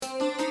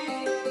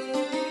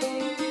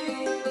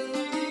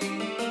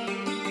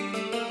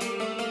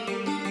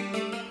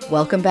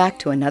Welcome back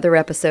to another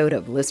episode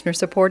of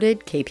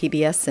listener-supported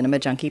KPBS Cinema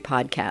Junkie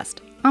podcast.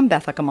 I'm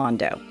Beth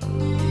Accomando.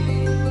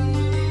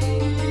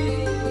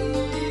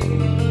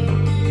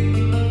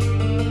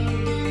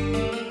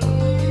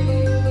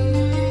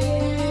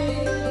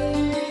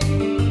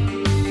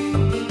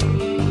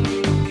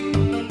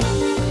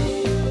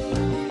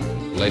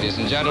 Ladies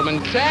and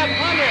gentlemen, Tab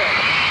Hunter!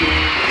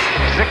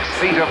 6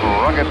 feet of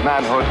rugged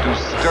manhood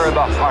to stir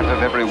the heart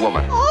of every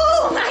woman.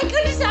 Oh, my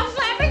goodness, I'm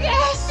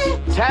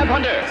flabbergasted! Tab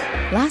Hunter!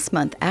 Last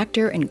month,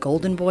 actor and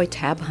Golden Boy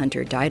Tab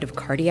Hunter died of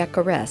cardiac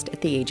arrest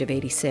at the age of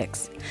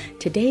 86.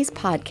 Today's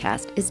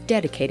podcast is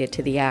dedicated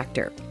to the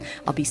actor.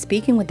 I'll be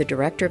speaking with the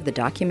director of the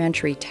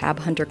documentary Tab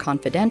Hunter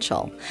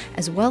Confidential,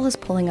 as well as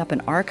pulling up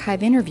an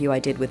archive interview I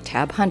did with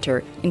Tab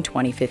Hunter in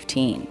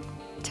 2015.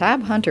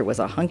 Tab Hunter was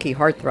a hunky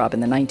heartthrob in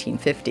the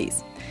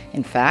 1950s.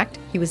 In fact,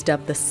 he was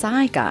dubbed the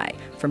Psy Guy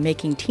for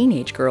making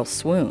teenage girls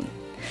swoon.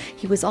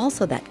 He was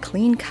also that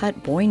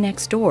clean-cut boy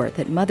next door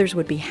that mothers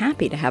would be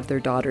happy to have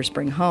their daughters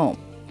bring home.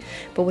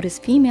 But what his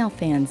female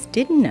fans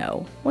didn't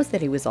know was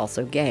that he was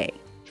also gay.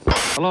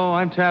 Hello,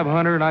 I'm Tab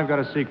Hunter, and I've got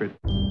a secret.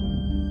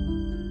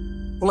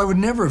 Well, I would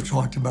never have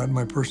talked about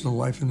my personal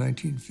life in the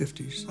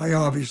 1950s. I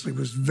obviously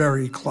was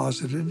very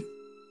closeted,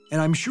 and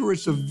I'm sure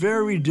it's a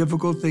very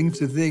difficult thing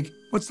to think,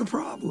 what's the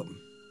problem?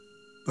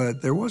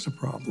 But there was a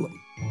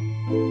problem.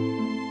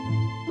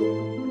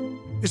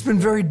 It's been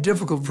very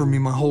difficult for me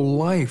my whole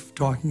life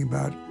talking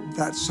about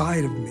that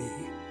side of me.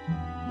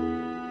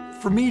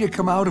 For me to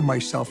come out of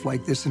myself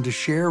like this and to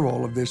share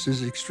all of this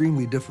is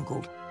extremely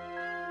difficult.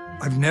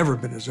 I've never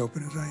been as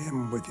open as I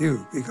am with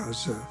you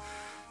because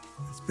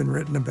it's been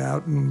written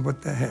about, and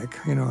what the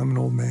heck, I'm an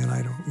old man,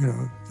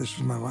 this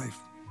was my life.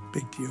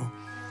 Big deal.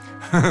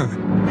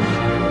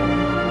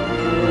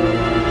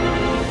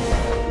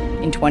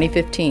 In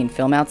 2015,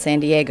 Film Out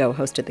San Diego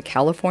hosted the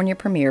California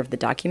premiere of the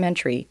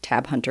documentary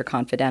Tab Hunter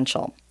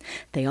Confidential.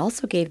 They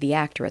also gave the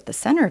actor at the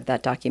center of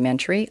that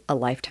documentary a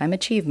Lifetime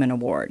Achievement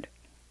Award.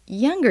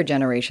 Younger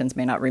generations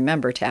may not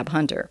remember Tab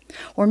Hunter,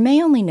 or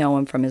may only know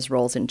him from his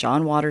roles in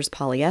John Waters'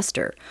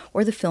 Polyester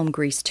or the film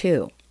Grease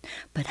 2.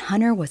 But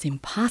Hunter was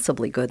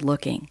impossibly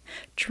good-looking.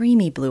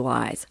 Dreamy blue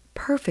eyes,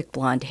 perfect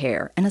blonde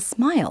hair, and a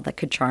smile that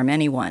could charm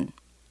anyone.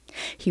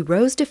 He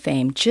rose to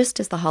fame just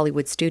as the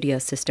Hollywood studio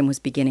system was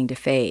beginning to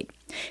fade.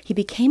 He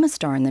became a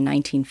star in the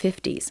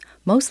 1950s,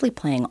 mostly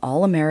playing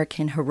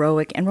all-American,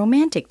 heroic, and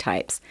romantic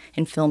types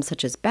in films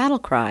such as Battle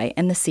Cry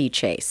and The Sea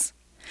Chase.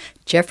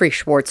 Jeffrey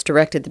Schwartz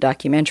directed the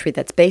documentary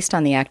that's based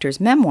on the actor's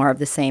memoir of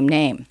the same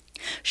name.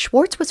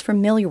 Schwartz was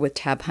familiar with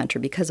Tab Hunter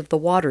because of the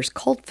Waters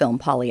cult film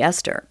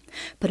Polyester,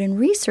 but in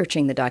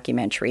researching the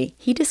documentary,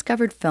 he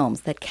discovered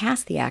films that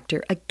cast the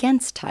actor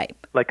against type.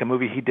 Like a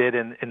movie he did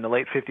in the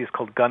late 50s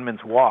called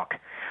Gunman's Walk,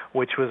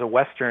 which was a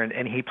Western,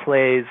 and he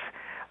plays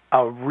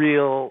a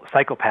real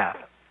psychopath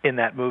in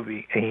that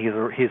movie. And he's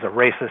a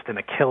racist and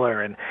a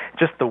killer and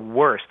just the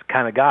worst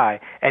kind of guy,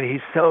 and he's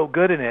so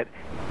good in it.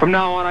 From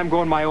now on, I'm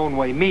going my own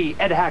way. Me,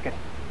 Ed Hackett.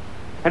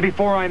 And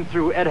before I'm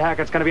through, Ed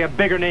Hackett's going to be a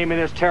bigger name in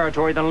this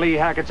territory than Lee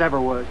Hackett's ever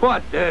was.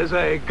 What, as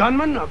a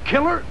gunman, a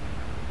killer?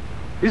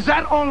 Is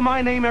that all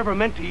my name ever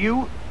meant to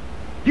you?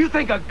 You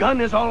think a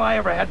gun is all I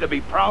ever had to be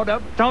proud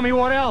of? Tell me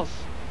what else.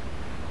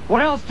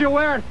 What else do you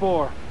wear it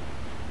for?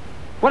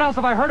 What else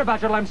have I heard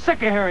about you till I'm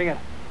sick of hearing it?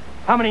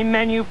 How many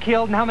men you've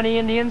killed and how many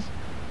Indians?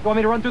 You want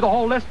me to run through the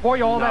whole list for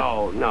you,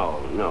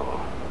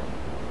 No.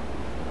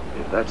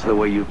 If that's the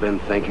way you've been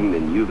thinking,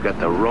 then you've got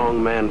the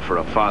wrong man for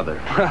a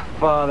father.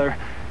 Father.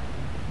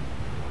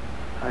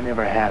 I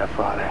never had a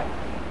father.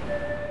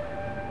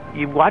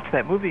 You watch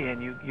that movie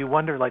and you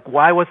wonder,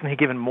 why wasn't he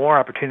given more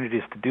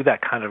opportunities to do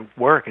that kind of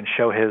work and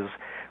show his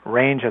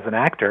range as an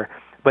actor?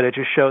 But it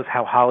just shows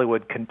how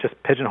Hollywood can just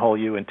pigeonhole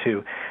you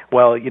into,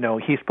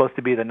 he's supposed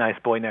to be the nice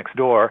boy next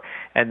door,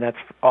 and that's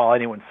all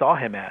anyone saw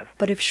him as.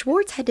 But if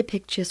Schwartz had to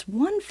pick just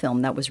one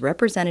film that was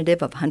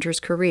representative of Hunter's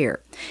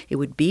career, it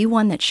would be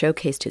one that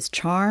showcased his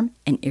charm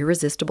and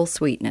irresistible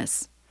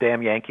sweetness.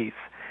 Damn Yankees,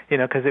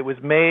 because it was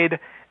made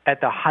at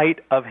the height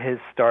of his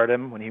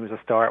stardom when he was a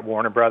star at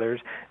Warner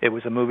Brothers. It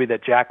was a movie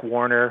that Jack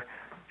Warner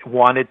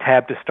wanted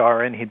Tab to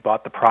star in. He'd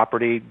bought the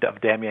property of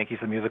Damn Yankees,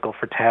 the musical,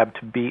 for Tab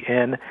to be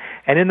in.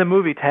 And in the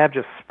movie, Tab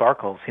just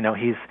sparkles.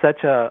 He's such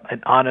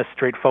an honest,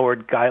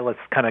 straightforward, guileless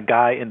kind of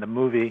guy in the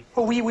movie.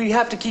 Well, we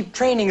have to keep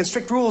training and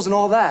strict rules and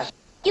all that.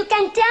 You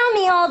can tell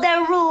me all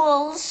the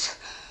rules.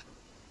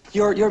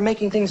 You're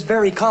making things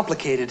very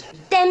complicated.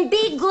 Then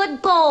be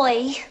good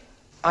boy.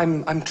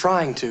 I'm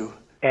trying to.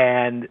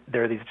 And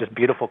there are these just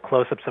beautiful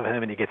close-ups of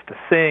him, and he gets to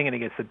sing, and he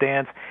gets to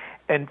dance.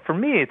 And for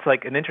me, it's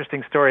like an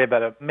interesting story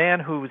about a man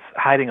who's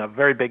hiding a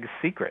very big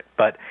secret,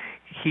 but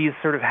he's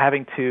sort of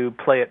having to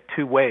play it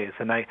two ways.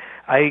 And I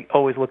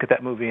always look at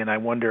that movie, and I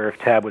wonder if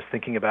Tab was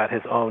thinking about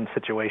his own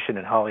situation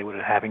in Hollywood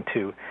and having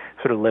to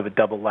sort of live a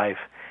double life,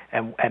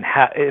 and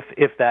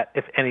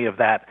if any of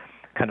that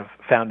kind of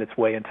found its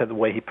way into the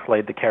way he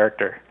played the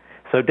character.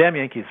 So Damn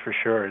Yankees for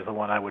sure is the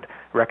one I would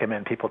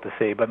recommend people to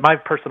see. But my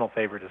personal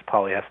favorite is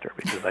Polyester,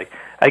 because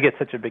I get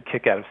such a big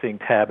kick out of seeing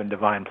Tab and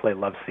Divine play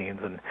love scenes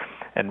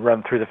and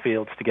run through the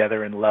fields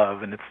together in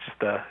love, and it's just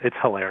it's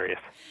hilarious.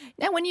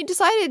 Now, when you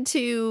decided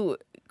to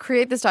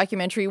create this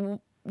documentary,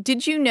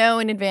 did you know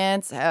in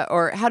advance,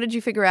 or how did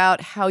you figure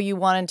out how you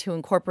wanted to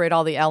incorporate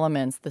all the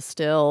elements, the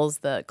stills,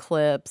 the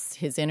clips,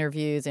 his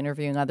interviews,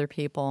 interviewing other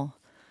people?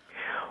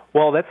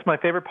 Well, that's my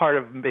favorite part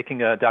of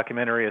making a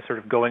documentary, is sort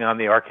of going on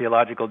the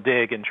archaeological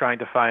dig and trying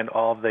to find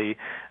all of the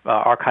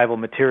archival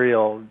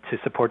material to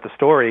support the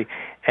story.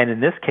 And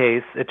in this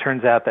case, it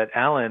turns out that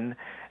Alan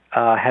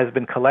has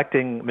been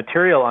collecting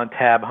material on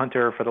Tab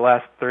Hunter for the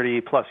last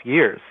 30-plus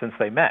years since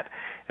they met.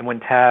 And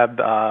when Tab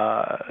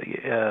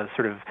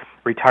sort of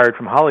retired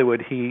from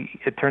Hollywood,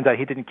 it turns out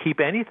he didn't keep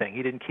anything.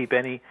 He didn't keep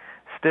any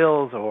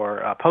stills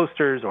or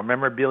posters or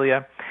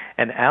memorabilia.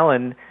 And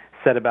Alan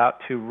set about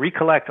to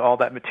recollect all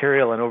that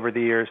material, and over the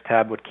years,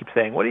 Tab would keep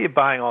saying, "What are you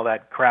buying all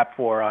that crap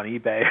for on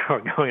eBay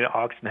or going to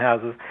auction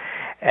houses?"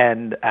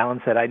 And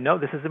Alan said, "I know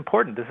this is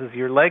important. This is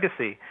your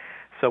legacy."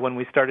 So when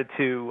we started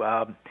to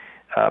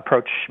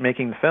approach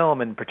making the film,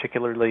 and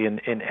particularly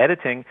in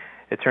editing,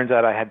 it turns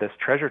out I had this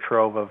treasure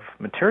trove of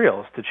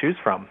materials to choose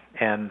from,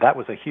 and that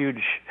was a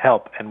huge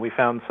help. And we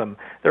found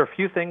there are a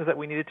few things that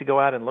we needed to go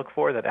out and look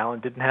for that Alan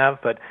didn't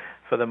have, but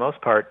for the most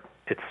part,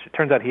 it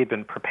turns out he had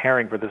been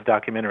preparing for this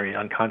documentary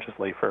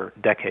unconsciously for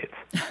decades.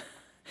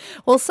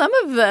 Well, some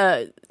of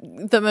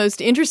the most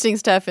interesting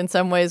stuff in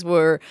some ways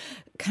were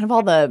kind of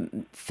all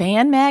the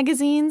fan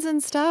magazines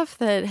and stuff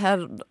that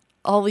had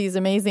all these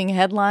amazing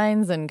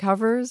headlines and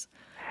covers.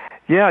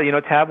 Yeah,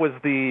 Tab was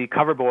the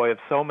cover boy of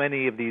so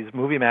many of these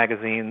movie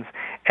magazines,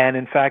 and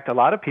in fact, a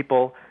lot of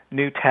people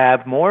knew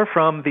Tab more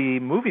from the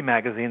movie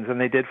magazines than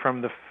they did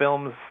from the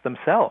films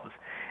themselves.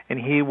 And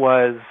he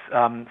was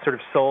sort of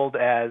sold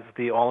as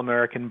the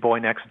all-American boy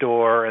next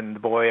door, and the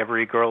boy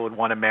every girl would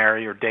want to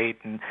marry or date,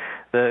 and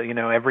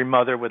every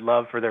mother would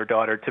love for their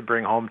daughter to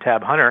bring home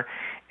Tab Hunter.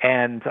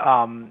 And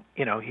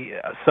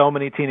so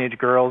many teenage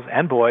girls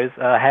and boys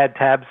had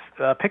Tab's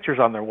pictures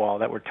on their wall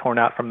that were torn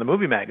out from the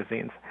movie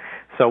magazines.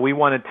 So we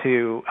wanted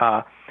to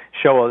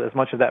show as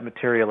much of that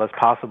material as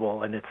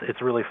possible, and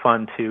it's really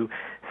fun to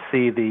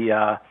see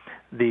the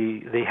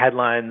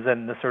headlines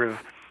and the sort of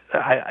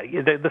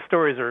the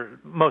stories are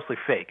mostly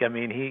fake. I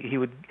mean,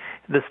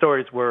 the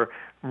stories were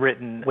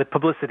written with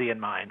publicity in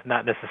mind,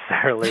 not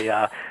necessarily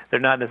they're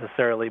not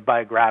necessarily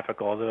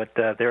biographical,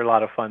 but they're a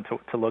lot of fun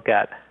to look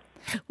at.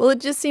 Well, it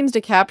just seems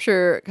to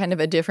capture kind of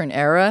a different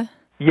era.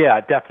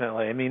 Yeah,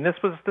 definitely. I mean, this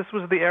was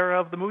the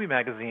era of the movie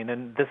magazine,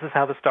 and this is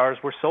how the stars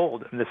were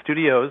sold. And the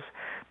studios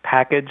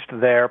packaged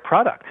their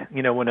product.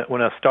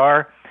 When a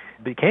star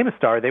became a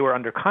star, they were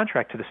under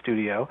contract to the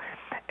studio,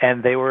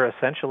 and they were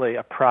essentially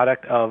a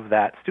product of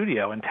that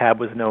studio, and Tab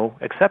was no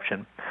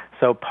exception.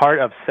 So part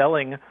of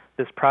selling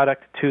this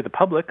product to the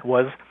public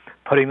was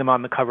putting them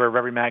on the cover of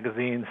every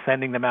magazine,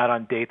 sending them out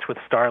on dates with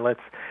starlets,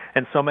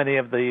 and so many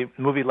of the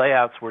movie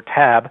layouts were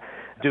Tab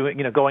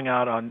going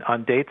out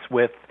on dates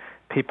with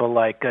people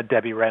like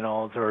Debbie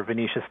Reynolds or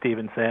Venetia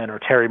Stevenson or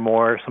Terry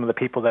Moore, some of the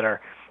people that are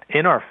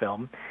in our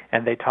film,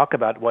 and they talk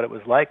about what it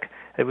was like.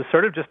 It was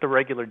sort of just a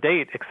regular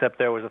date, except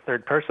there was a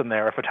third person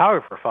there, a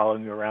photographer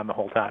following you around the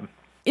whole time.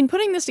 In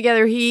putting this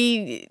together,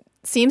 he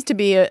seems to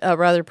be a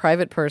rather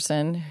private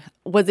person.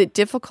 Was it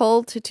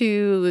difficult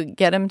to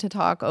get him to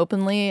talk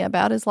openly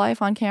about his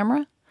life on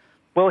camera?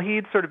 Well,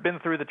 he'd sort of been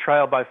through the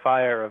trial by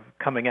fire of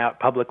coming out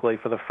publicly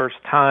for the first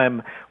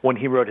time when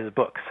he wrote his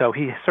book. So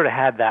he sort of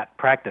had that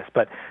practice.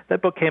 But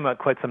that book came out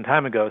quite some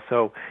time ago.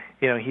 So,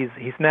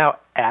 he's now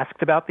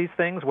asked about these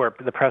things where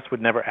the press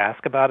would never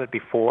ask about it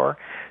before.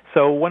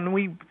 So when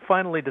we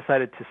finally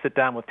decided to sit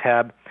down with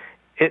Tab,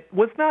 it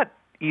was not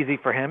easy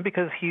for him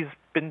because he's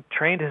been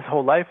trained his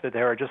whole life that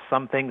there are just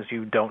some things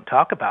you don't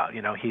talk about.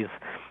 He's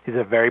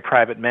a very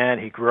private man.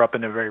 He grew up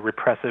in a very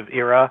repressive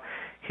era.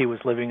 He was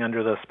living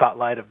under the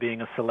spotlight of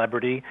being a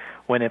celebrity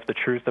when if the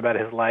truth about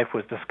his life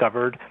was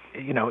discovered,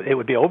 it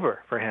would be over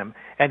for him.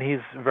 And he's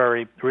a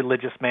very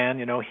religious man.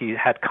 He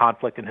had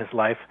conflict in his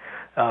life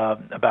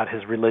about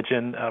his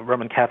religion,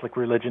 Roman Catholic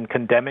religion,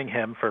 condemning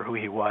him for who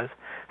he was.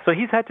 So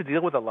he's had to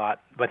deal with a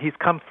lot, but he's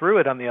come through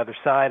it on the other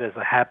side as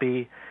a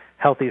happy,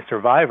 healthy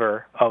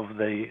survivor of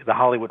the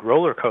Hollywood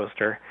roller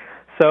coaster.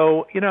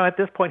 So, at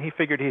this point he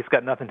figured he's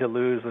got nothing to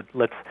lose.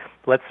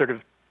 Let's sort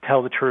of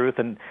tell the truth,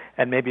 and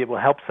maybe it will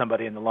help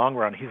somebody in the long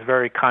run. He's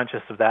very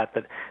conscious of that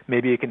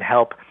maybe it can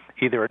help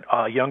either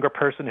a younger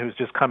person who's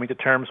just coming to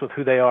terms with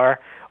who they are,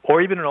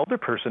 or even an older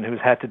person who's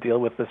had to deal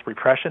with this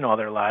repression all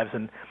their lives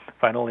and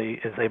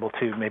finally is able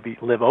to maybe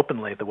live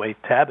openly the way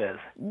Tab is.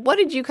 What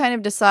did you kind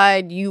of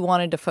decide you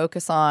wanted to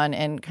focus on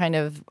and kind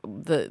of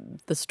the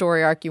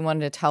story arc you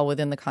wanted to tell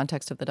within the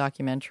context of the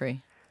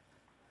documentary?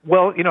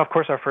 Well, of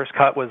course, our first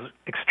cut was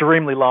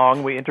extremely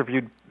long. We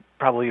interviewed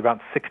probably about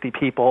 60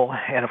 people,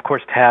 and of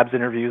course Tab's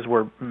interviews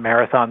were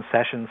marathon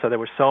sessions, so there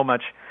was so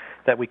much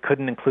that we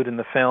couldn't include in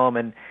the film,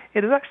 and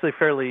it is actually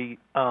fairly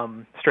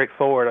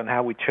straightforward on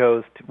how we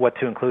chose what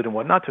to include and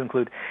what not to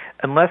include,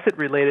 unless it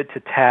related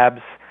to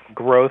Tab's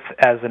growth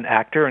as an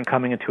actor and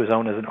coming into his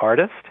own as an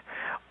artist,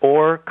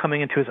 or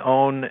coming into his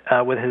own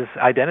with his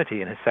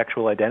identity and his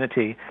sexual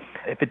identity.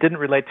 If it didn't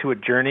relate to a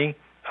journey,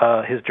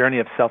 his journey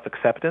of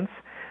self-acceptance,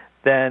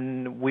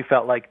 then we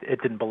felt like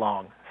it didn't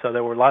belong. So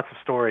there were lots of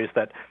stories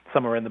that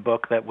some are in the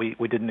book that we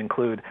didn't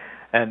include.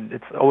 And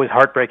it's always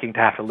heartbreaking to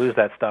have to lose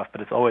that stuff,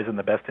 but it's always in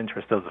the best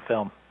interest of the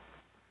film.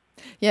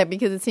 Yeah,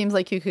 because it seems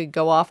like you could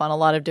go off on a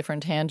lot of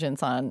different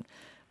tangents on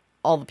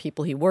all the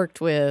people he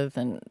worked with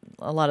and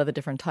a lot of the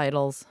different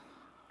titles.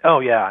 Oh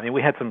yeah, I mean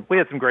we had some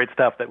great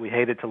stuff that we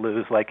hated to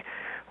lose, like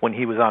when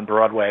he was on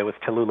Broadway with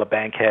Tallulah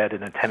Bankhead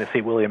in a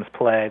Tennessee Williams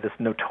play, this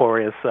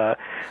notorious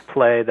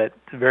play that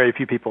very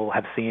few people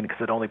have seen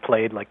because it only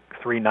played like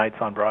 3 nights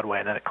on Broadway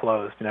and then it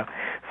closed.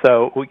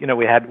 So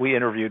we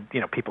interviewed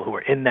people who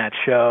were in that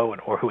show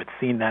or who had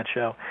seen that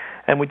show,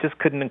 and we just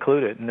couldn't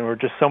include it. And there were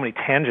just so many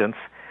tangents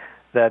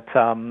that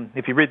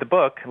if you read the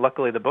book,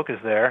 luckily the book is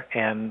there,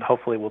 and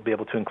hopefully we'll be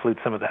able to include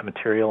some of that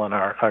material in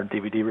our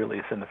DVD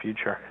release in the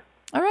future.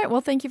 All right.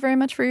 Well, thank you very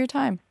much for your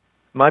time.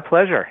 My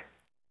pleasure.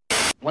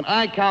 When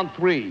I count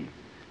 3,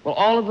 will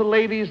all of the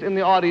ladies in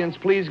the audience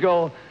please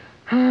go,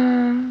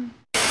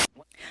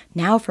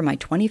 Now for my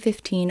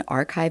 2015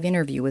 archive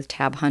interview with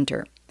Tab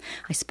Hunter.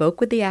 I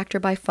spoke with the actor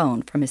by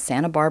phone from his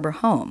Santa Barbara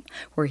home,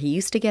 where he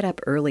used to get up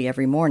early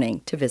every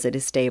morning to visit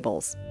his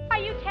stables. Are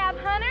you Tab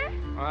Hunter?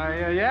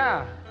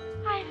 Yeah.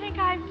 I think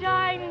I've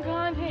died and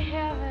gone to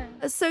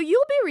heaven. So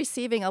you'll be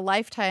receiving a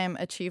Lifetime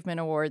Achievement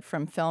Award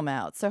from Film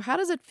Out. So how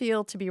does it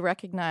feel to be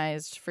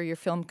recognized for your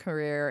film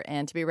career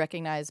and to be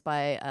recognized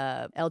by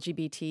a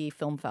LGBT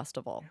film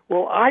festival?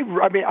 Well, I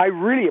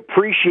really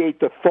appreciate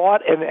the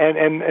thought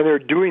and they're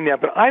doing that,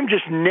 but I'm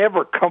just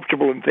never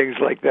comfortable in things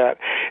like that.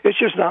 It's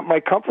just not my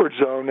comfort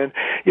zone. And,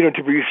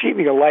 to be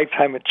receiving a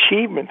Lifetime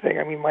Achievement thing,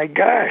 I mean, my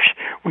gosh,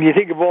 when you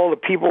think of all the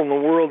people in the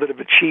world that have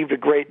achieved a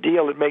great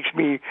deal, it makes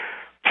me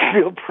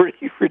feel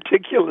pretty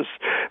ridiculous,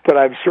 but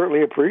I'm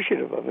certainly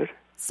appreciative of it.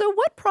 So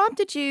what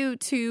prompted you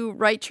to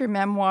write your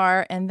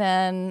memoir and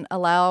then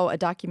allow a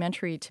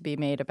documentary to be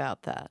made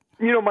about that?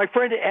 My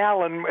friend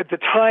Alan, at the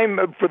time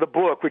for the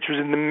book, which was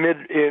in the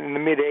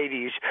mid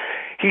 '80s,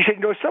 he said,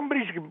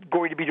 somebody's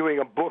going to be doing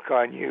a book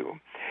on you,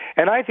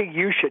 and I think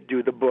you should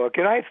do the book.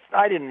 And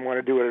I didn't want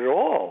to do it at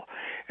all,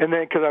 and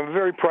then because I'm a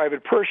very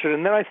private person,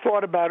 and then I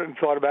thought about it, and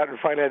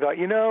finally I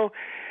thought,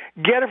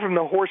 get it from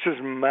the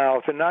horse's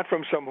mouth and not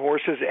from some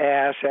horse's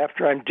ass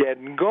after I'm dead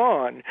and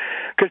gone.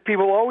 Because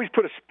people always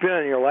put a spin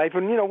on your life,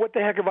 and what the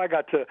heck have I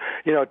got to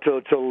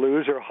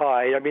lose or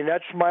hide? I mean,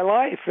 that's my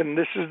life, and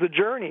this is the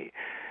journey.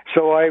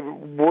 So I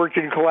worked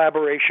in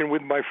collaboration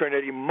with my friend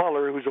Eddie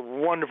Muller, who's a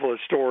wonderful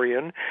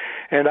historian,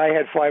 and I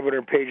had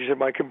 500 pages at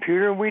my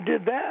computer, and we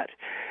did that.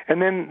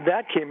 And then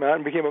that came out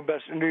and became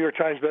a New York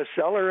Times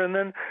bestseller, and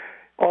then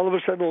all of a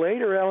sudden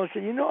later, Alan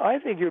said, I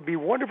think it would be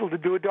wonderful to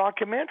do a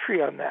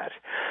documentary on that,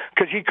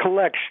 because he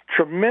collects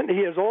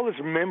he has all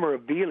this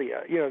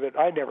memorabilia, that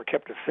I never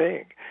kept a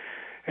thing.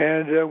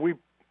 And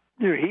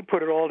he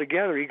put it all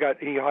together. He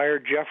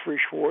hired Jeffrey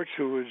Schwartz,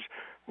 who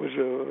was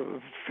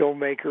a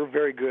filmmaker,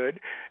 very good,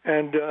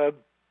 and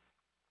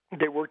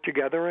they worked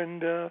together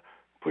and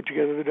put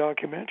together the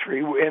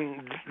documentary.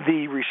 And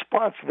the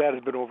response to that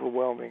has been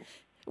overwhelming.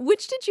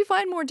 Which did you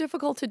find more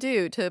difficult to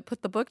do, to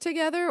put the book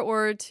together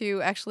or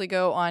to actually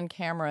go on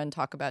camera and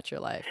talk about your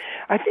life?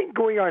 I think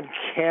going on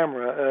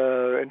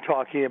camera and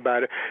talking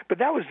about it, but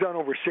that was done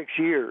over 6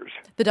 years.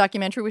 The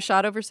documentary was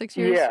shot over 6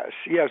 years?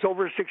 Yes,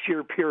 over a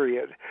 6-year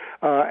period.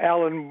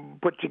 Alan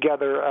put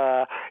together,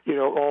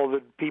 all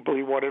the people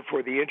he wanted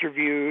for the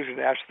interviews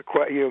and asked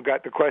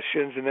got the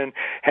questions, and then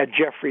had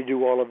Jeffrey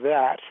do all of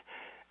that.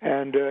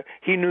 And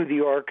he knew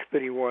the arc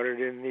that he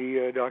wanted in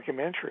the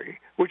documentary,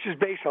 which is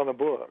based on the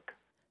book.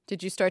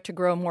 Did you start to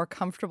grow more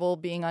comfortable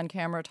being on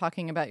camera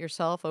talking about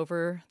yourself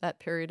over that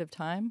period of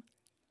time?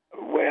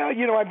 Well,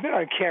 I've been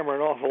on camera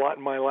an awful lot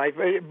in my life,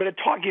 but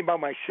talking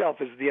about myself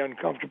is the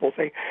uncomfortable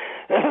thing.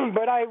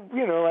 But I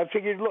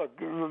figured, look,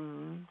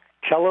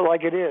 tell it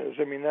like it is.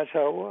 I mean, that's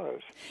how it was.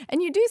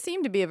 And you do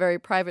seem to be a very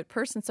private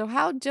person. So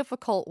how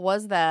difficult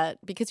was that?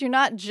 Because you're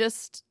not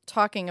just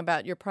talking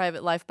about your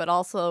private life, but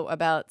also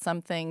about some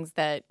things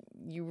that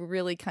you were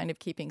really kind of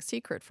keeping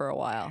secret for a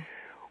while.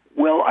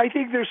 Well, I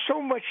think there's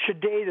so much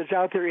today that's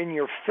out there in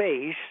your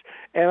face,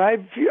 and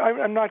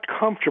I'm not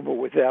comfortable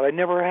with that. I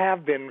never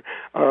have been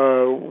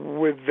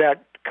with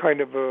that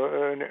kind of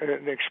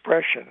an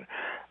expression.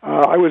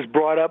 I was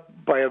brought up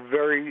by a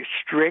very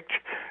strict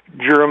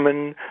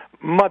German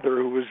mother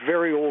who was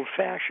very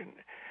old-fashioned.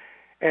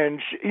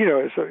 And,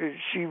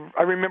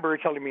 I remember her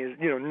telling me,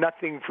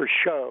 nothing for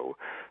show.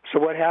 So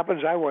what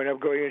happens? I wind up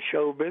going in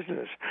show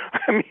business.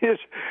 I mean,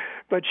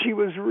 but she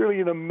was really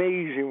an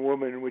amazing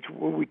woman, which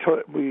we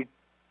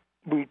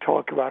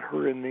talk about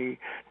her in the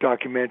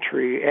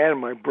documentary, and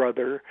my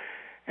brother,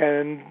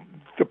 and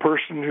the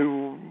person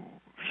who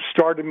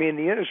started me in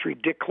the industry,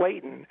 Dick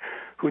Clayton,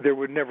 who there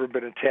would never have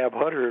been a Tab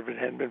Hunter if it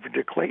hadn't been for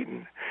Dick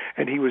Clayton.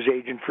 And he was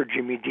agent for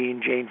Jimmy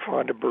Dean, Jane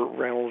Fonda, Burt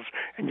Reynolds,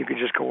 and you could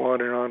just go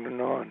on and on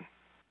and on.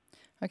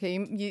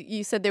 Okay,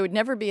 you said there would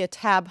never be a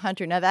Tab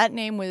Hunter. Now, that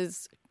name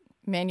was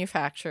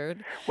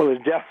manufactured. Well,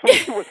 it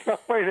definitely was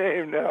not my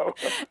name, no.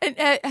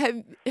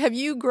 And have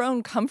you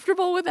grown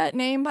comfortable with that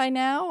name by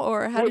now,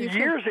 or how do you feel?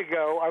 Years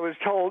ago, I was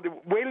told,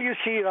 wait till you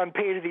see it on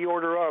Pay to the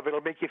Order of,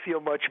 it'll make you feel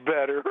much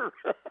better.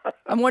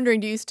 I'm wondering,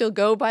 do you still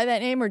go by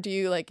that name, or do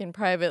you, like, in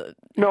private?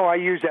 No, I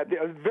use that.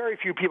 Very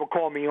few people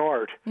call me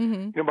Art. Mm-hmm.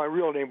 You know, my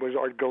real name was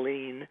Art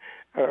Galeen,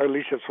 or at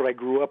least that's what I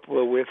grew up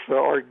with,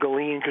 Art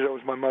Galeen, because that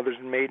was my mother's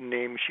maiden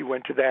name. She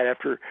went to that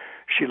after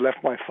she left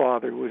my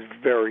father, who was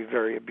very,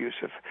 very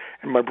abusive.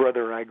 And my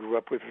brother and I grew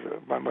up with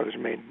my mother's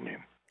maiden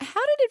name.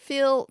 How did it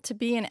feel to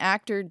be an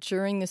actor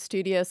during the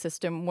studio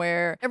system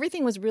where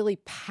everything was really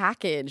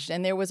packaged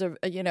and there was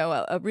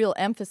a real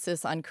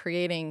emphasis on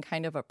creating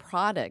kind of a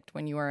product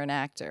when you were an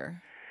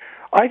actor?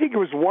 I think it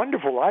was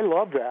wonderful. I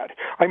love that.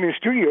 I mean,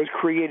 studios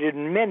created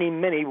many,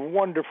 many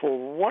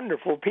wonderful,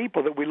 wonderful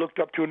people that we looked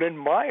up to and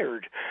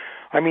admired.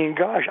 I mean,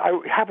 gosh, I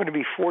happen to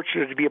be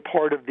fortunate to be a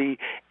part of the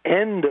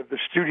end of the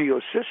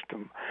studio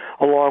system,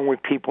 along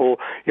with people,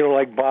 you know,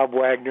 like Bob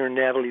Wagner,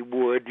 Natalie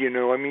Wood, you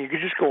know. I mean, you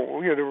could just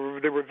go, you know,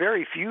 there were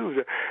very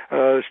few.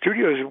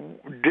 Studios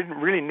didn't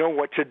really know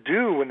what to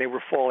do when they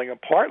were falling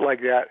apart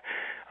like that.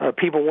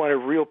 People wanted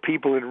real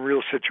people in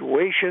real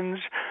situations.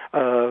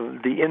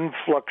 The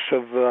influx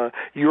of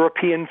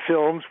European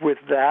films with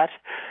that.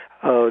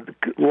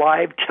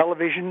 Live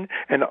television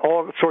and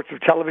all sorts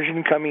of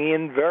television coming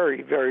in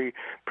very, very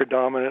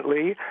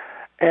predominantly.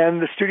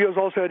 And the studios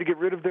also had to get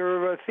rid of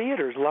their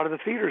theaters, a lot of the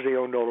theaters they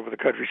owned all over the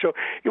country. So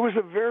it was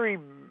a very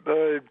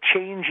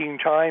changing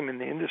time in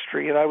the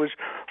industry, and I was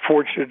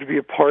fortunate to be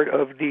a part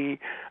of the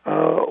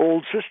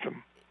old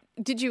system.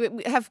 Did you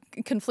have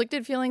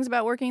conflicted feelings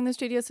about working in the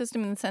studio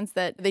system in the sense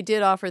that they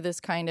did offer this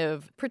kind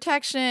of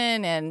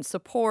protection and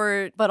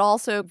support, but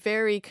also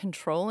very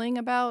controlling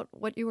about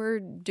what you were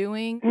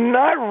doing?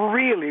 Not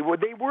really. Well,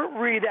 they weren't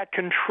really that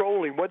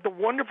controlling. What the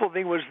wonderful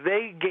thing was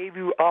they gave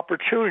you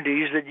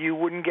opportunities that you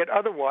wouldn't get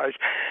otherwise.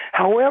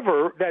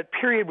 However, that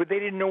period where they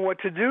didn't know what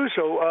to do,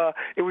 so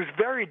it was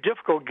very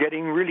difficult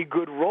getting really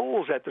good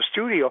roles at the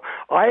studio.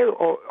 I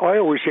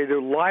always say that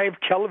live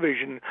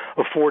television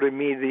afforded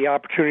me the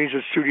opportunities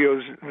that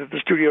the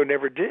studio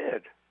never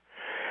did.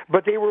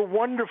 But they were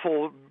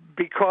wonderful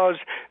because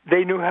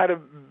they knew how to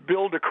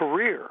build a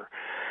career.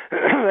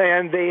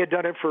 And they had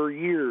done it for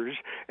years.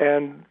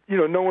 And, you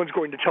know, no one's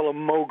going to tell a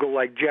mogul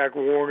like Jack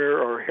Warner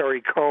or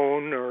Harry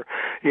Cohn or,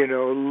 you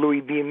know,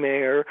 Louis B.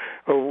 Mayer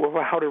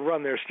or how to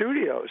run their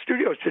studios.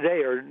 Studios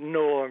today are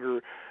no longer,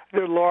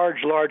 they're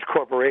large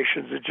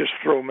corporations that just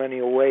throw money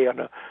away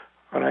on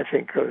I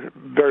think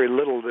very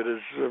little that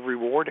is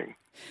rewarding.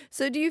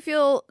 So do you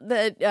feel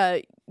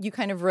that you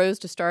kind of rose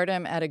to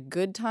stardom at a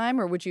good time,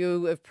 or would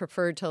you have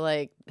preferred to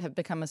like have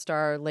become a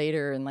star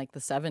later in like the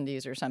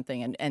 70s or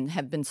something and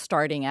have been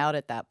starting out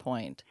at that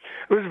point?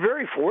 I was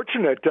very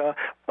fortunate.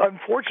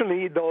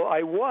 Unfortunately, though,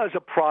 I was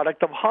a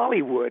product of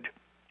Hollywood.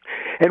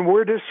 And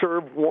where does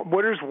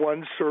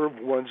one serve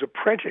one's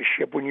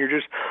apprenticeship when you're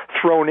just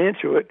thrown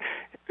into it?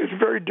 It's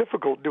very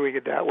difficult doing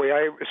it that way.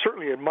 I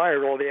certainly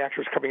admired all the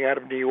actors coming out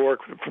of New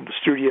York from the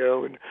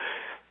studio and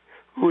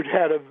who'd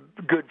had a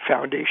good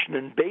foundation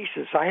and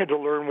basis. I had to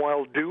learn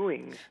while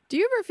doing. Do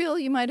you ever feel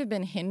you might have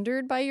been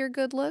hindered by your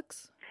good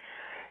looks?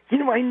 You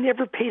know, I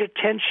never paid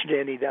attention to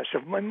any of that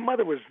stuff. My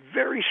mother was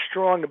very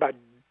strong about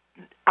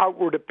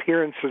outward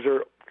appearances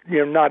or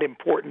not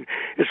important.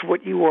 It's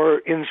what you are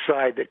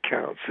inside that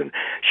counts. And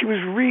she was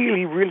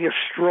really, really a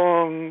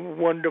strong,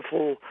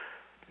 wonderful,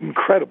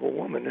 incredible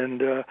woman.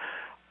 And,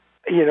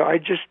 I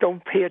just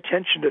don't pay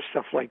attention to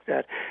stuff like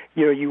that.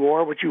 You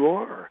are what you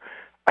are.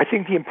 I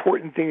think the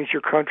important thing is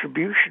your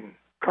contribution.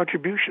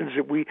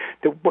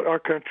 What our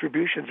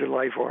contributions in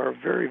life are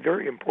very,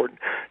 very important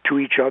to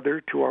each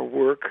other, to our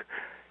work,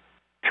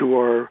 to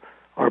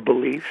our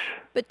beliefs.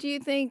 But do you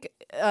think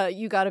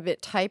you got a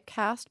bit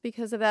typecast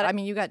because of that? I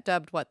mean, you got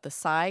dubbed, the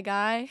Psy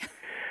guy?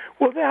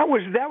 Well, that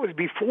was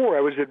before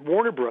I was at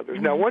Warner Brothers.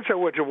 Mm-hmm. Now, once I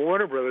went to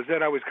Warner Brothers,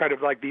 then I was kind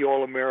of like the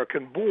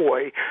all-American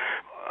boy.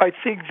 I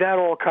think that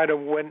all kind of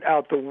went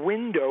out the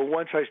window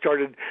once I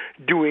started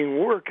doing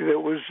work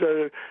that was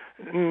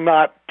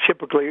not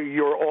typically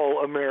your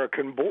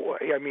all-American boy.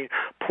 I mean,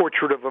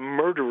 Portrait of a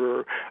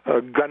Murderer,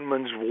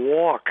 Gunman's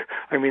Walk.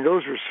 I mean,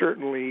 those are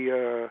certainly...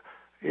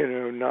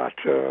 not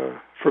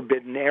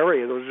forbidden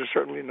area. Those are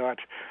certainly not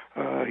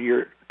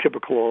your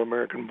typical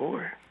all-American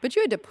boy. But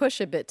you had to push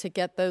a bit to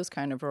get those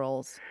kind of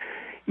roles.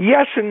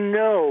 Yes and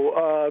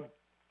no.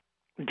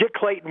 Dick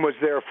Clayton was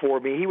there for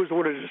me. He was the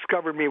one who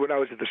discovered me when I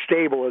was at the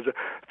stable as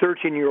a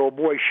 13-year-old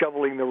boy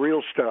shoveling the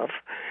real stuff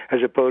as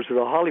opposed to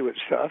the Hollywood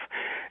stuff.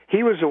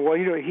 He was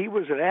he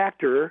was an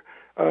actor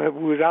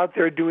who was out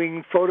there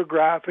doing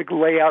photographic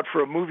layout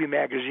for a movie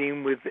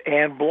magazine with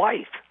Ann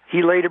Blyth.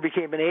 He later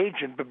became an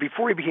agent, but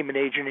before he became an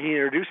agent, he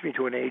introduced me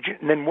to an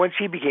agent. And then once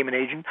he became an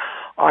agent,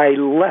 I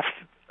left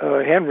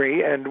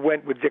Henry and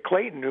went with Dick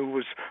Clayton, who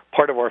was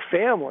part of our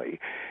family.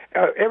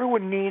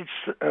 Everyone needs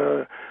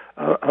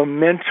a a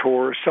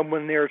mentor,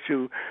 someone there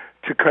to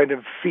kind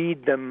of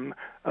feed them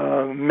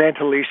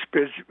mentally,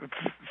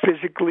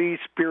 physically,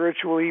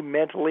 spiritually,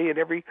 mentally, in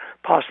every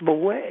possible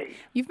way.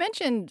 You've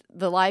mentioned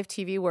the live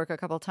TV work a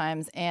couple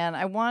times, and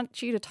I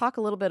want you to talk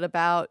a little bit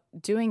about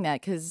doing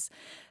that, because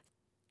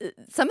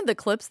some of the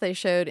clips they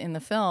showed in the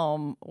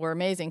film were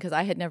amazing, because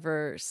I had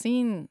never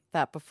seen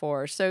that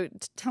before. So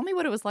tell me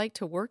what it was like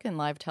to work in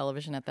live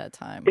television at that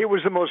time. It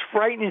was the most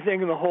frightening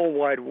thing in the whole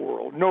wide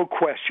world, no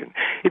question.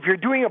 If you're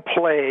doing a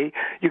play,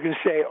 you can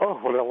say, oh,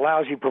 what a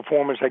lousy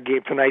performance I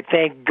gave tonight.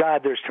 Thank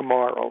God there's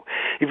tomorrow.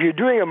 If you're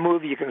doing a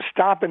movie, you can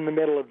stop in the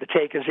middle of the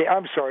take and say,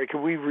 I'm sorry,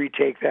 can we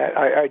retake that?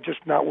 I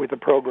just not with the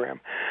program.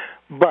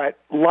 But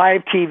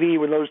live TV,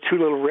 when those two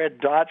little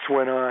red dots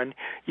went on,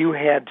 you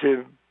had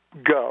to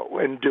go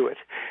and do it.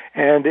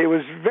 And it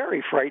was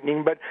very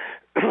frightening, but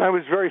I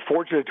was very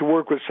fortunate to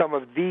work with some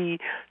of the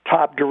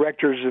top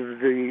directors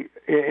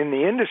in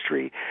the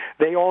industry.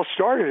 They all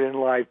started in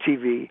live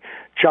TV.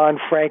 John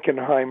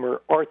Frankenheimer,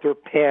 Arthur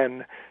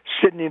Penn,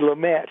 Sidney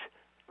Lumet.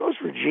 Those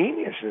were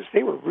geniuses.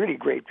 They were really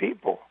great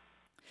people.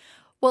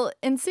 Well,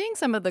 in seeing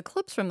some of the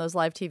clips from those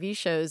live TV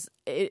shows,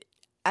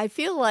 I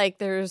feel like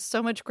there's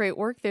so much great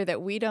work there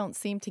that we don't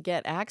seem to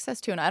get access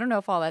to. And I don't know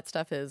if all that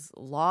stuff is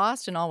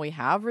lost and all we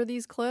have are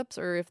these clips,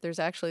 or if there's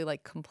actually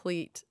like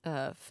complete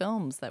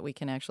films that we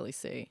can actually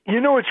see. You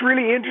know, it's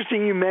really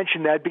interesting you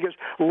mentioned that, because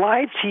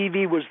live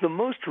TV was the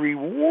most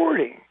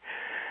rewarding,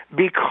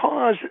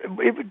 because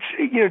it was,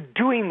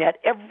 doing that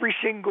every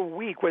single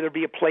week, whether it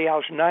be a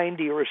Playhouse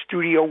 90 or a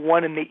Studio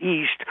One in the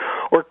East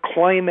or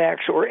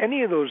Climax or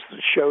any of those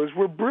shows,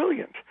 were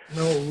brilliant.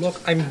 No,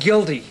 look, I'm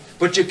guilty.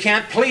 But you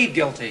can't plead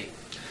guilty.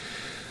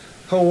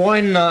 Oh,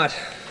 why not?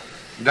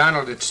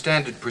 Donald, it's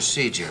standard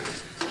procedure.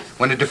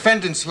 When a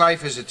defendant's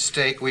life is at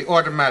stake, we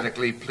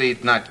automatically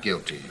plead not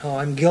guilty. Oh,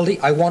 I'm guilty.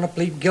 I want to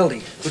plead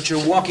guilty. But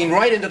you're walking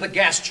right into the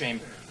gas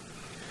chamber.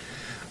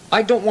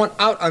 I don't want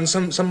out on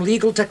some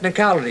legal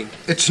technicality.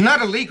 It's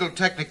not a legal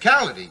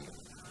technicality.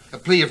 A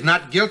plea of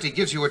not guilty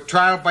gives you a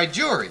trial by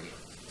jury.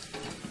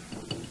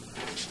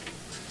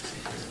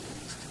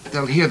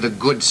 They'll hear the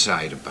good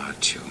side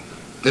about you,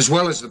 as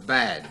well as the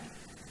bad.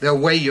 They'll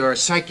weigh your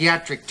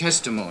psychiatric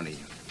testimony,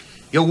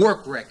 your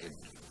work record,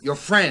 your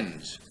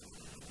friends.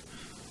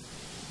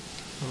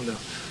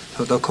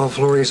 Oh, they'll call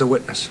Florrie as a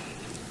witness.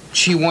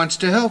 She wants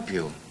to help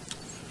you.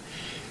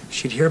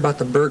 She'd hear about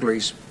the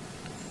burglaries.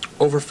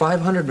 Over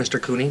 500, Mr.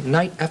 Cooney,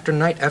 night after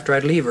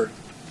I'd leave her.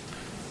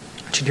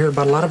 She'd hear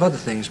about a lot of other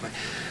things,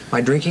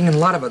 my drinking and a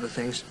lot of other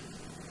things.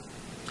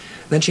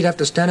 Then she'd have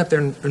to stand up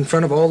there in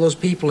front of all those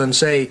people and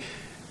say,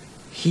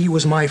 he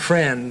was my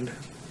friend.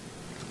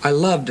 I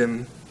loved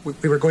him.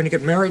 We were going to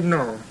get married?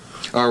 No.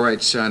 All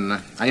right,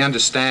 son. I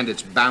understand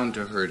it's bound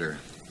to hurt her.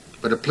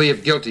 But a plea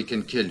of guilty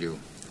can kill you.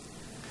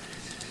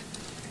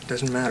 It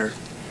doesn't matter.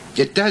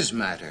 It does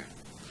matter.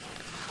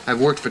 I've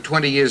worked for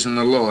 20 years in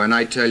the law, and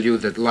I tell you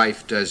that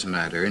life does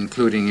matter,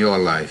 including your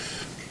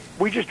life.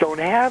 We just don't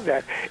have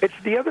that. It's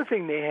the other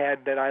thing they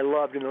had that I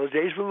loved in those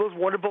days were those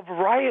wonderful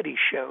variety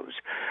shows,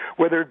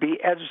 whether it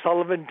be Ed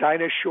Sullivan,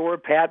 Dinah Shore,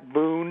 Pat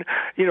Boone,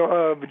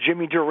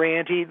 Jimmy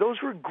Durante.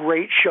 Those were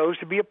great shows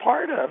to be a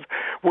part of,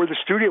 where the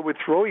studio would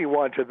throw you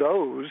onto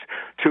those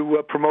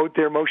to promote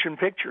their motion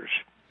pictures.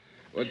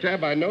 Well,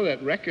 Tab, I know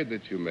that record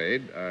that you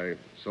made. I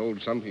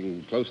sold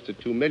something close to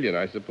 $2 million.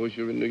 I suppose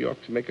you're in New York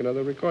to make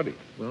another recording.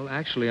 Well,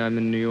 actually, I'm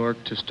in New York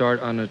to start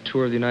on a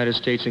tour of the United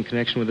States in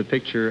connection with the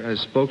picture as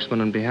spokesman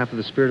on behalf of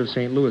the Spirit of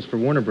St. Louis for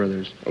Warner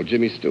Brothers. Oh,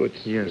 Jimmy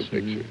Stewart's yes,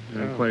 picture.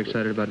 I'm quite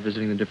excited about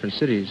visiting the different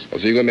cities. Oh,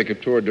 so you're going to make a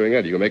tour doing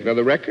that? Are you going to make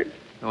another record?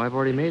 Oh, I've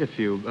already made a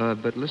few.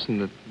 But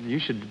listen, you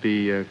should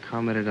be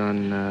commented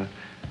on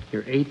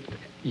your 8th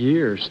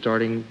year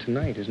starting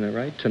tonight, isn't that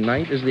right?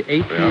 Tonight is the 8th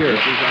year. I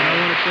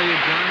want to tell you,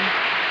 John,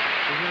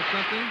 isn't that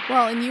something?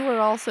 Well, and you were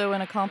also an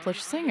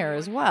accomplished singer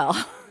as well.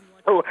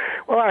 Oh,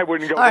 well, I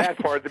wouldn't go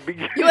that far at the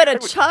beginning. You had a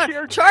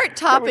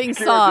chart-topping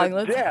song.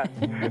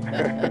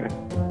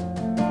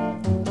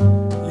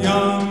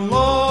 Young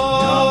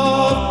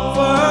love,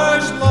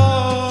 first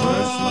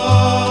love,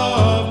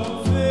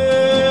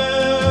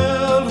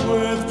 filled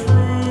with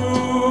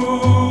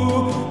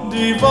true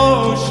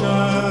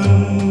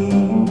devotion.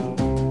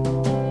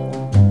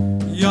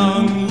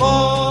 Young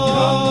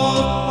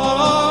love,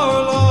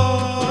 our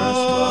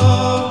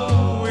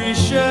love, we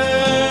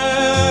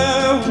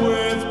share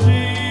with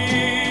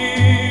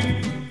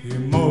deep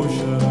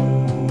emotion.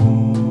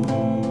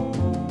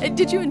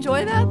 Did you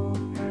enjoy that?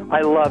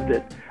 I loved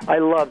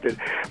it.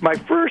 My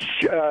first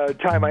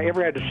time I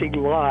ever had to sing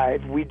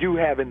live, we do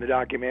have in the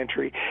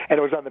documentary, and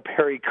it was on the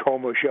Perry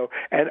Como show,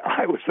 and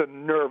I was a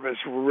nervous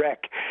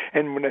wreck.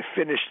 And when I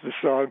finished the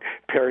song,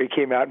 Perry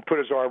came out and put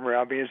his arm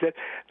around me and said,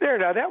 "There,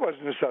 now, that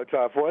wasn't so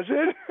tough, was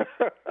it?"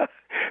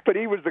 But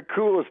he was the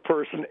coolest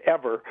person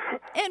ever.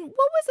 And what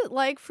was it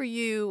like for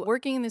you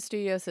working in the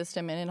studio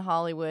system and in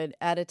Hollywood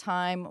at a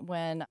time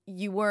when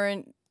you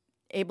weren't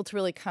able to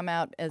really come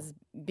out as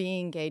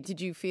being gay?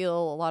 Did you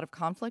feel a lot of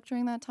conflict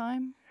during that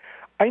time?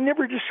 I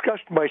never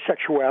discussed my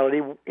sexuality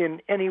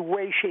in any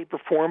way, shape, or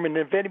form. And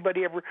if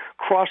anybody ever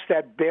crossed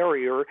that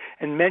barrier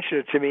and mentioned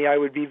it to me, I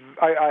would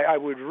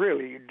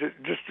really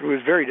just, it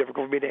was very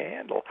difficult for me to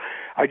handle.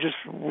 I just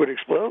would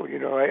explode.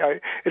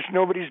 It's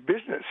nobody's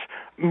business.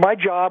 My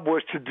job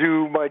was to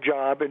do my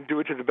job and do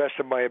it to the best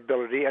of my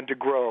ability and to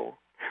grow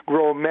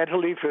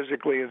mentally,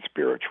 physically, and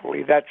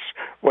spiritually. That's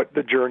what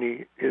the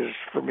journey is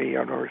for me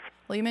on Earth.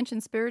 Well, you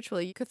mentioned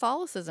spiritually.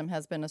 Catholicism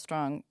has been a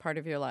strong part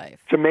of your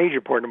life. It's a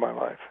major part of my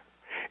life.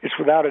 It's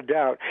without a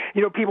doubt.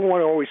 People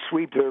want to always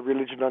sweep their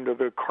religion under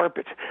the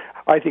carpet.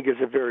 I think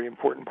it's a very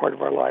important part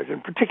of our lives,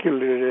 and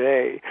particularly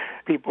today,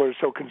 people are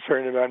so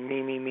concerned about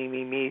me, me, me,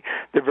 me, me,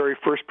 the very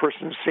first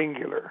person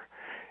singular.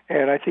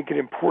 And I think an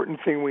important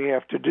thing we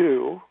have to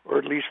do, or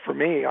at least for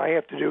me, I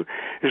have to do,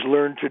 is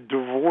learn to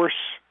divorce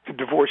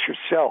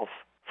yourself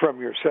from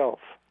yourself.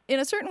 In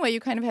a certain way, you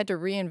kind of had to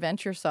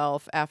reinvent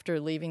yourself after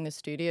leaving the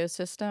studio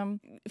system.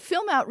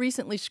 Film Out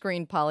recently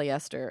screened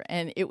Polyester,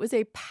 and it was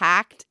a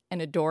packed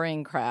and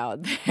adoring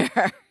crowd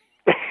there.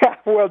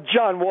 Well,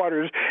 John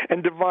Waters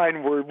and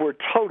Divine were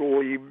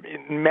totally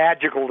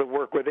magical to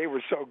work with. They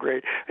were so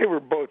great. They were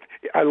both,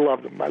 I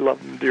love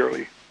them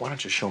dearly. Why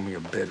don't you show me your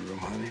bedroom,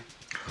 honey?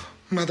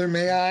 Mother,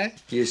 may I?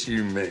 Yes,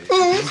 you may.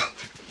 Oh.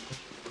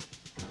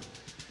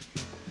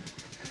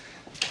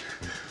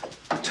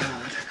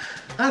 Todd,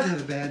 I've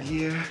had a bad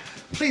year.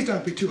 Please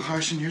don't be too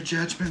harsh in your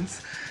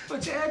judgments.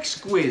 But you're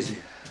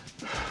exquisite.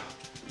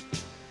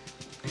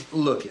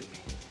 Look at me.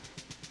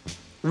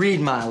 Read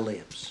my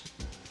lips.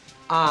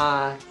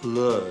 I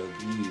love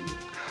you.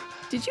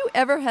 Did you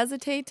ever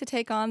hesitate to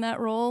take on that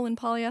role in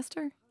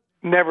Polyester?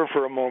 Never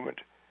for a moment.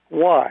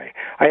 Why?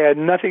 I had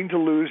nothing to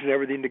lose and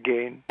everything to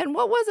gain. And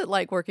what was it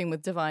like working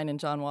with Divine and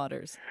John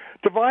Waters?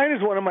 Divine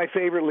is one of my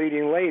favorite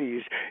leading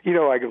ladies.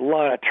 Like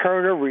Lana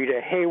Turner,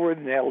 Rita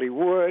Hayworth, Natalie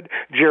Wood,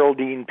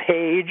 Geraldine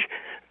Page,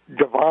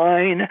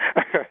 Divine.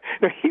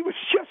 He was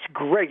just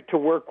great to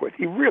work with.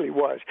 He really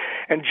was.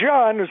 And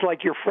John was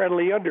like your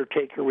friendly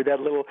Undertaker with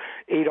that little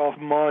Adolphe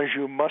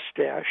Menjou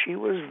mustache. He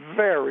was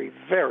very,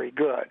 very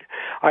good.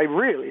 I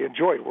really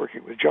enjoyed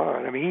working with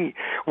John. In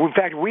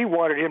fact, we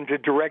wanted him to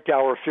direct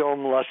our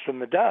film Lust in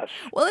the Dust.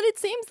 Well, and it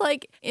seems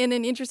like in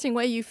an interesting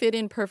way you fit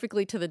in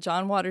perfectly to the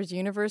John Waters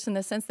universe in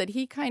the sense that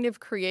he kind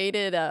of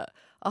created a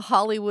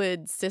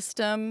Hollywood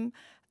system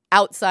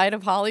outside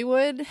of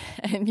Hollywood,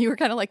 and you were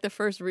kind of like the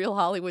first real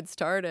Hollywood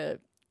star to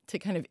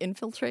kind of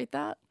infiltrate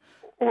that.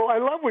 Well, I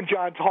love when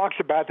John talks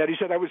about that. He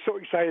said, I was so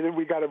excited that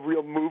we got a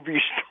real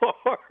movie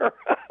star.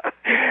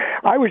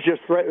 I was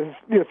just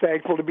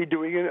thankful to be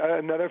doing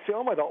another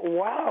film. I thought,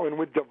 wow, and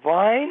with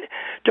Divine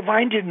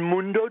did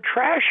Mundo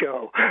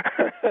Trasho.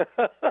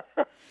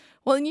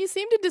 Well, and you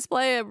seem to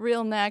display a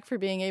real knack for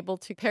being able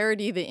to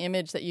parody the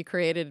image that you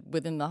created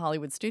within the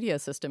Hollywood studio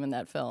system in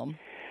that film.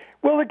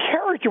 Well, the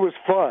character was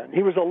fun.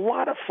 He was a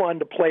lot of fun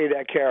to play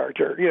that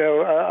character.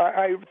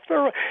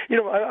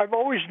 I've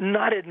always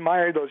not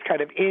admired those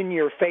kind of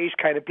in-your-face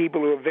kind of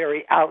people who are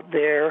very out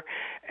there.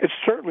 It's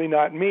certainly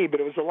not me, but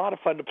it was a lot of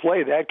fun to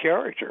play that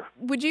character.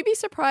 Would you be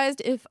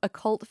surprised if a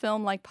cult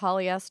film like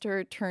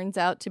Polyester turns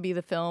out to be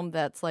the film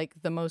that's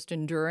like the most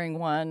enduring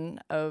one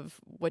of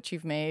what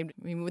you've made?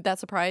 Would that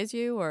surprise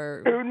you,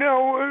 or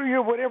no?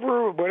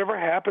 Whatever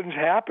happens.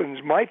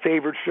 My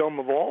favorite film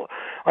of all,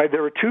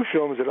 there were two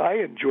films that I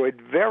enjoyed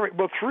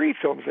three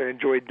films I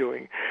enjoyed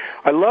doing.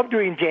 I love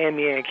doing Damn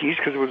Yankees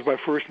because it was my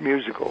first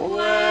musical.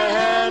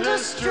 Went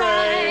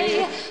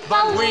astray,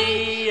 but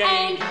we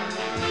ain't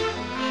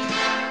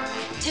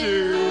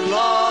two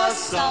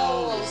lost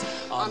souls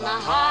on the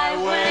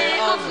highway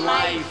of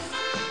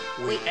life.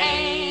 We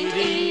ain't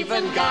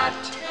even got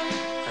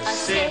a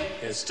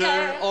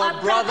sister or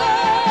brother.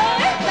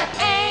 But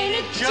ain't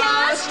it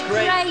just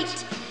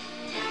great?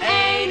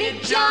 Ain't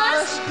it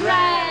just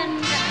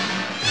grand?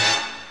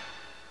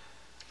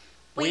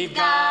 We've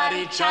got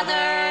each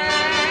other.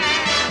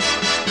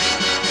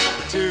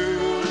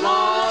 Two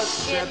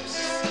lost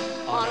ships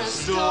on a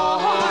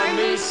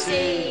stormy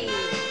sea.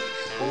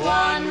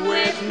 One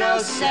with no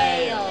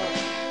sail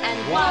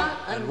and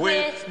one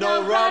with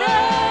no rudder.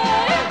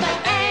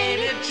 But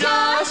ain't it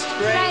just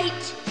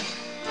great?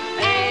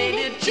 Ain't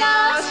it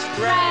just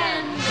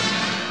grand?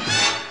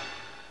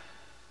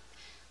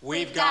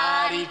 We've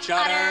got each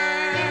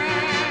other.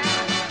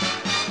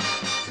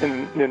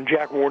 And then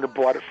Jack Warner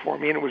bought it for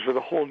me, and it was with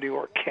a whole New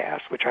York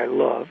cast, which I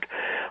loved.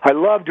 I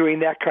loved doing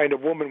That Kind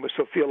of Woman with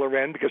Sophia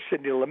Loren because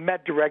Sidney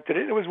Lumet directed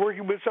it. It was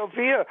working with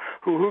Sophia.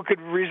 Who could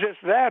resist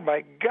that?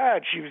 My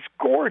God, she was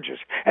gorgeous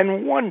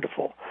and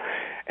wonderful.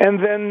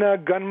 And then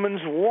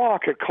Gunman's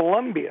Walk at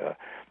Columbia,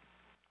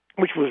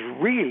 which was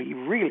really,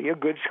 really a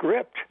good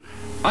script.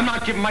 I'm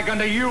not giving my gun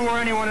to you or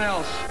anyone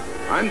else.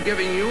 I'm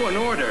giving you an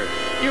order.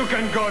 You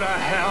can go to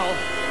hell.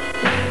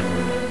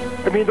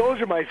 Those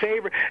are my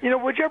favorite.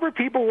 Whichever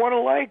people want to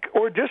like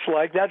or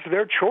dislike, that's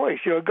their choice.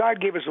 God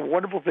gave us a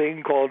wonderful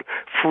thing called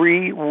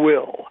free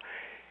will.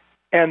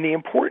 And the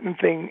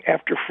important thing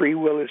after free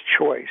will is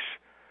choice.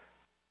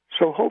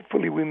 So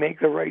hopefully we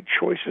make the right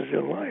choices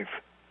in life.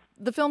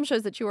 The film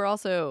shows that you were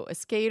also a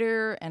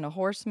skater and a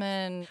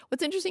horseman.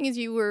 What's interesting is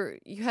you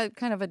had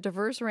kind of a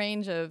diverse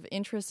range of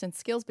interests and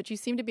skills, but you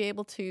seem to be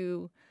able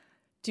to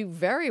do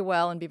very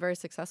well and be very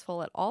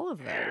successful at all of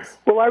those.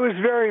 Well, I was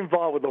very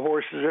involved with the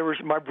horses.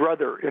 My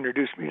brother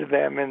introduced me to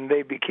them, and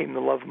they became the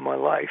love of my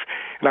life.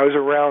 And I was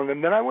around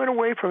them. Then I went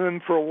away from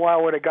them for a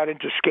while when I got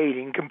into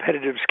skating,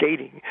 competitive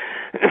skating.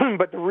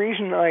 But the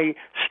reason I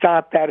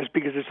stopped that is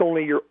because it's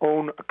only your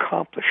own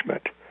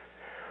accomplishment.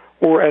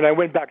 And I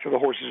went back to the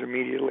horses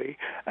immediately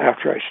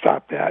after I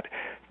stopped that,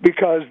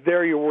 because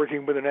there you're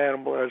working with an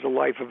animal that has a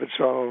life of its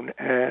own,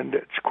 and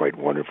it's quite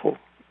wonderful.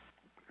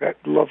 That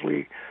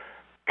lovely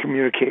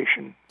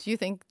communication. Do you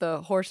think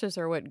the horses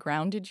are what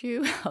grounded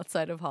you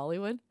outside of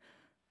Hollywood?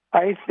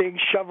 I think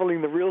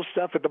shoveling the real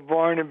stuff at the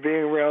barn and being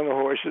around the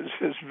horses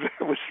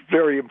was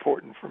very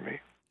important for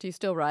me. Do you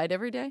still ride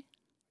every day?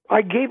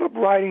 I gave up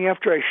riding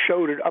after I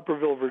showed at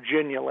Upperville,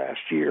 Virginia last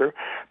year,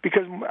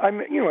 because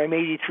I'm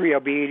 83. I'll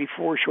be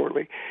 84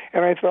 shortly,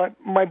 and I thought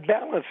my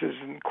balance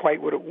isn't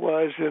quite what it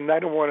was, and I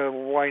don't want to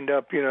wind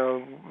up,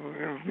 getting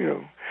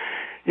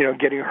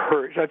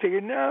hurt. So I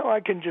figured, no,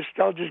 I'll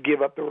just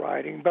give up the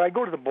riding. But I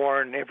go to the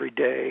barn every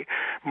day.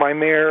 My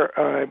mare,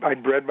 I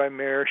bred my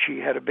mare. She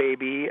had a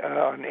baby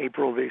on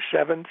April the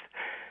 7th.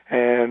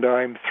 And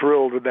I'm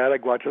thrilled with that. I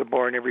go out to the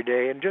barn every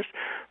day and just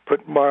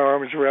put my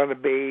arms around the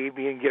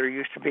baby and get her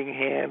used to being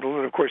handled.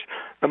 And, of course,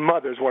 the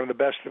mother's one of the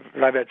best.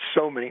 And I've had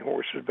so many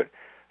horses, but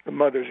the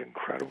mother's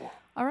incredible.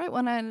 All right.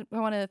 Well, I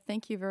want to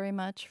thank you very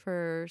much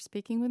for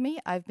speaking with me.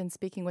 I've been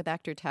speaking with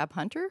actor Tab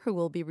Hunter, who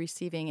will be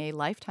receiving a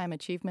Lifetime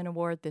Achievement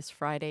Award this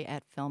Friday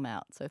at Film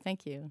Out. So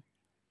thank you.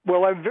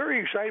 Well, I'm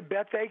very excited,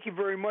 Beth. Thank you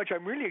very much.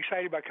 I'm really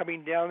excited about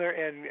coming down there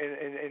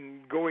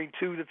and going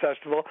to the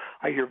festival.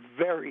 I hear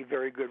very,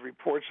 very good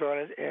reports on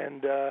it,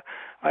 and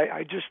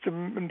I just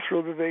am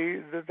thrilled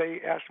that they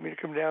asked me to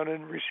come down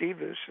and receive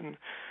this, and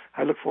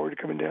I look forward to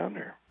coming down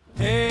there.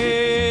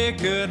 Hey,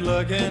 good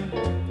looking,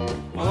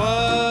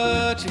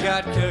 what you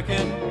got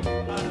cooking?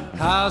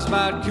 How's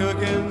about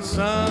cooking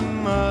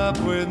some up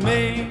with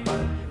me?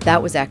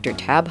 That was actor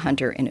Tab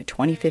Hunter in a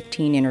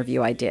 2015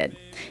 interview I did.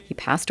 He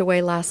passed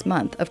away last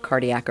month of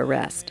cardiac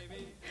arrest.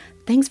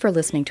 Thanks for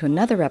listening to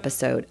another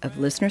episode of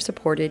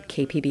listener-supported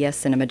KPBS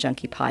Cinema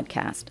Junkie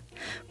podcast.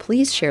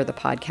 Please share the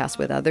podcast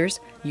with others.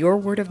 Your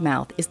word of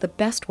mouth is the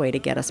best way to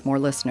get us more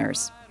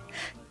listeners.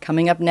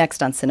 Coming up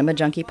next on Cinema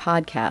Junkie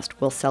podcast,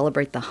 we'll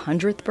celebrate the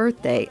 100th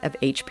birthday of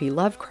H.P.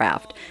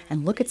 Lovecraft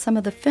and look at some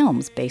of the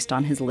films based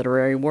on his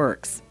literary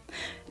works.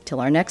 Till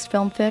our next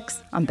Film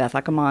Fix, I'm Beth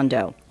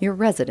Accomando, your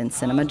resident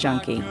cinema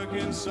junkie.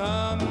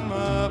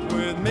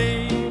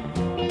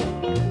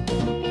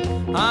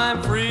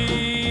 I'm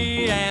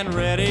free and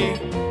ready,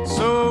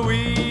 so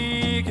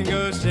we can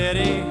go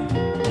steady.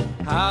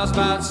 How's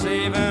about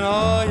saving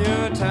all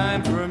your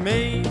time for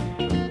me?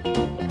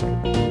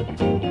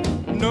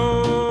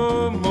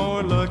 No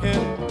more looking,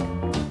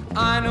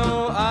 I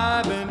know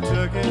I've been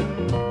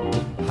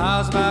tooken.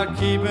 How's about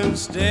keeping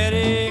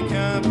steady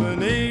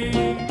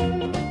company?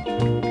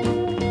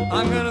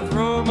 I'm gonna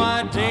throw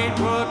my date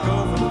book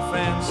over the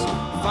fence.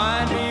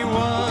 Find me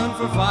one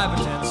for 5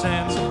 or 10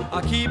 cents.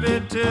 I'll keep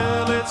it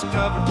till it's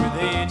covered with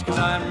age, 'cause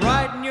I'm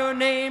writing your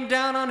name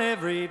down on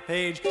every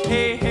page.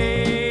 Hey,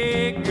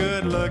 hey,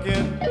 good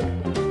looking,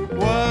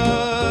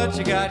 what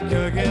you got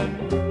cooking?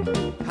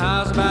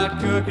 How's about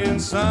cooking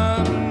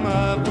some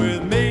up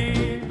with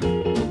me?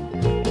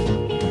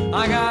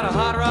 I got a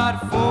hot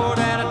rod Ford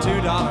and a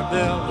 $2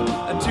 bill,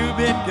 a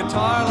 2-bit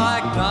guitar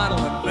like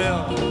Donald and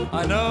Bill.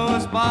 I know a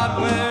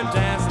spot where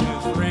dancing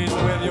is free,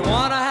 so if you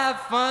wanna have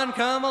fun,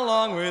 come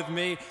along with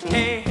me.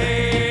 Hey,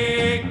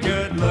 hey,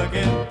 good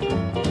looking,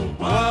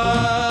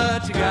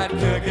 what you got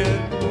cooking?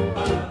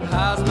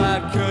 How's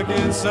about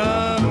cooking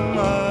some